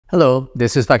Hello,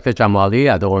 this is Dr. Jamali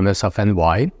at OMS of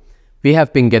NY. We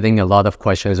have been getting a lot of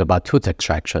questions about tooth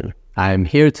extraction. I am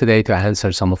here today to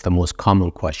answer some of the most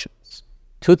common questions.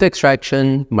 Tooth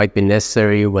extraction might be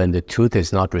necessary when the tooth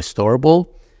is not restorable,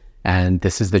 and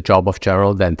this is the job of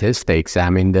general dentists. They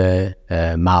examine the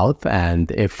mouth, and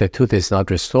if the tooth is not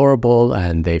restorable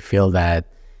and they feel that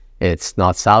it's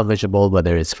not salvageable,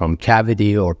 whether it's from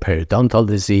cavity or periodontal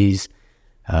disease,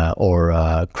 or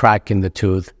a crack in the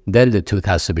tooth, then the tooth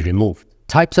has to be removed.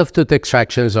 Types of tooth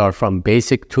extractions are from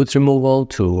basic tooth removal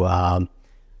to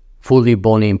fully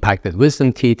bony impacted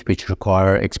wisdom teeth, which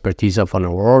require expertise of an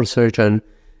oral surgeon.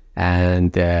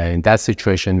 And in that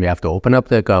situation, we have to open up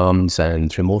the gums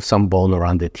and remove some bone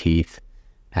around the teeth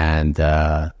and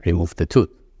remove the tooth.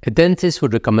 A dentist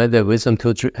would recommend a wisdom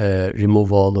tooth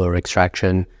removal or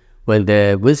extraction when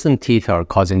the wisdom teeth are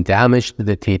causing damage to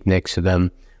the teeth next to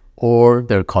them, or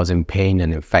they're causing pain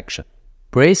and infection.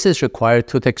 Braces require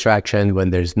tooth extraction when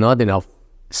there's not enough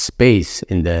space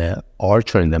in the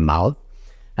arch or in the mouth,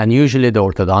 and usually the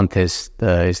orthodontist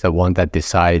is the one that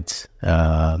decides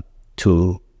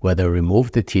to whether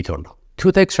remove the teeth or not.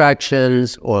 Tooth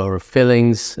extractions or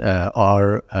fillings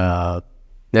are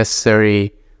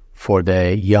necessary for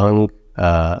the young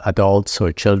adults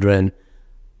or children.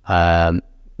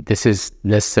 This is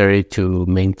necessary to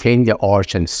maintain the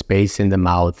arch and space in the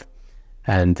mouth.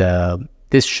 And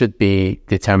this should be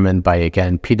determined by,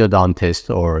 again,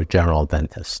 pediodontist or general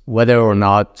dentist. Whether or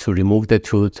not to remove the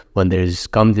tooth when there's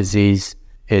gum disease,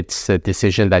 it's a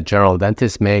decision that general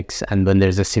dentist makes. And when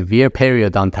there's a severe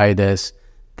periodontitis,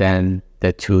 then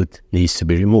the tooth needs to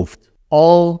be removed.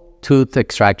 All tooth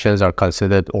extractions are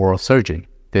considered oral surgery.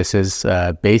 This is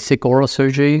basic oral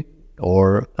surgery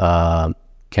or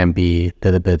can be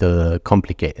a little bit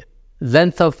complicated.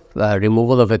 Length of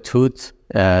removal of a tooth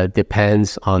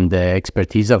depends on the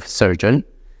expertise of surgeon,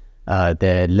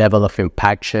 the level of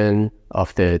impaction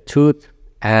of the tooth,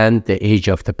 and the age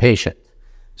of the patient.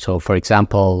 So, for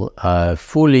example,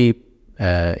 fully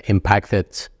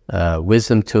impacted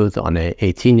wisdom tooth on an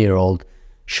 18-year-old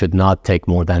should not take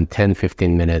more than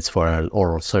 10-15 minutes for an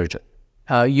oral surgeon.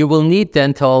 You will need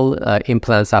dental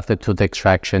implants after tooth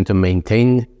extraction to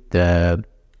maintain the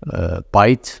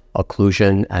bite,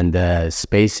 occlusion, and the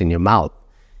space in your mouth.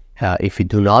 If you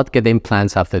do not get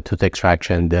implants after tooth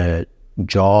extraction, the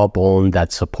jaw bone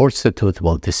that supports the tooth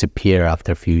will disappear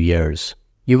after a few years.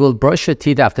 You will brush your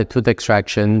teeth after tooth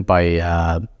extraction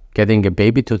by getting a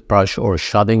baby toothbrush or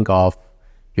shutting off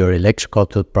your electrical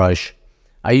toothbrush.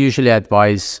 I usually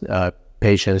advise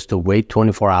patients to wait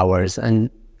 24 hours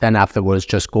and then afterwards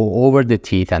just go over the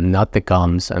teeth and not the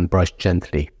gums and brush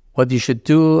gently. What you should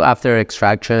do after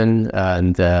extraction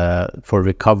and for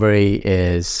recovery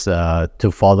is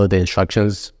to follow the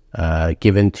instructions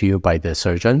given to you by the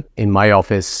surgeon. In my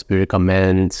office, we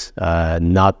recommend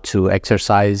not to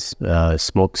exercise,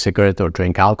 smoke cigarette or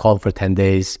drink alcohol for 10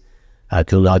 days,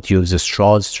 do not use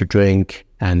straws to drink,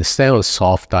 and stay on a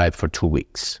soft diet for 2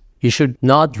 weeks. You should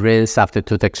not rinse after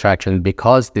tooth extraction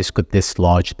because this could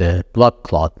dislodge the blood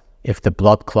clot. If the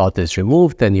blood clot is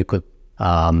removed, then you could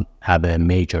have a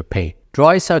major pain.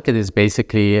 Dry socket is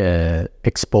basically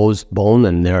exposed bone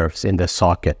and nerves in the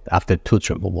socket after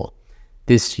tooth removal.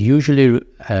 This usually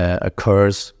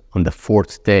occurs on the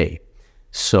 4th day.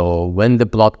 So when the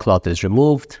blood clot is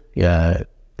removed, the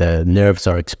nerves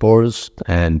are exposed,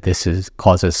 and this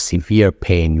causes severe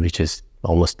pain, which is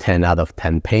almost 10 out of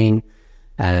 10 pain.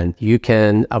 And you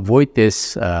can avoid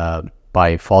this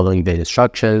by following the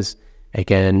instructions.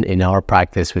 Again, in our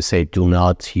practice, we say do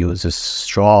not use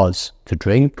straws to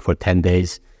drink for 10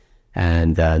 days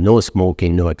and no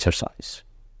smoking, no exercise.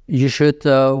 You should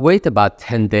wait about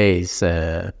 10 days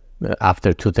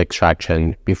after tooth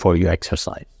extraction before you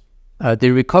exercise.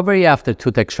 The recovery after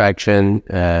tooth extraction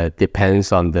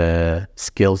depends on the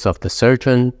skills of the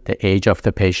surgeon, the age of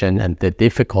the patient, and the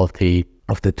difficulty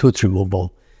of the tooth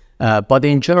removal. But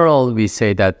in general, we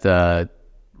say that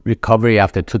recovery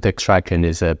after tooth extraction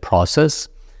is a process.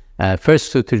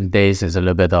 First 2-3 days is a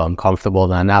little bit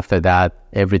uncomfortable, and after that,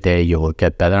 every day you will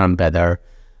get better and better.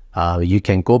 You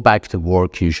can go back to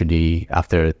work usually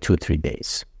after 2-3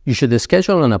 days. You should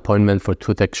schedule an appointment for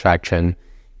tooth extraction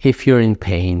if you're in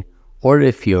pain or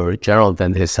if your general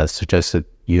dentist has suggested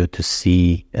you to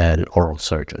see an oral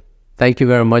surgeon. Thank you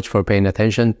very much for paying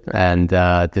attention, and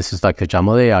this is Dr.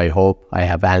 Jamali. I hope I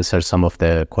have answered some of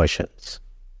the questions.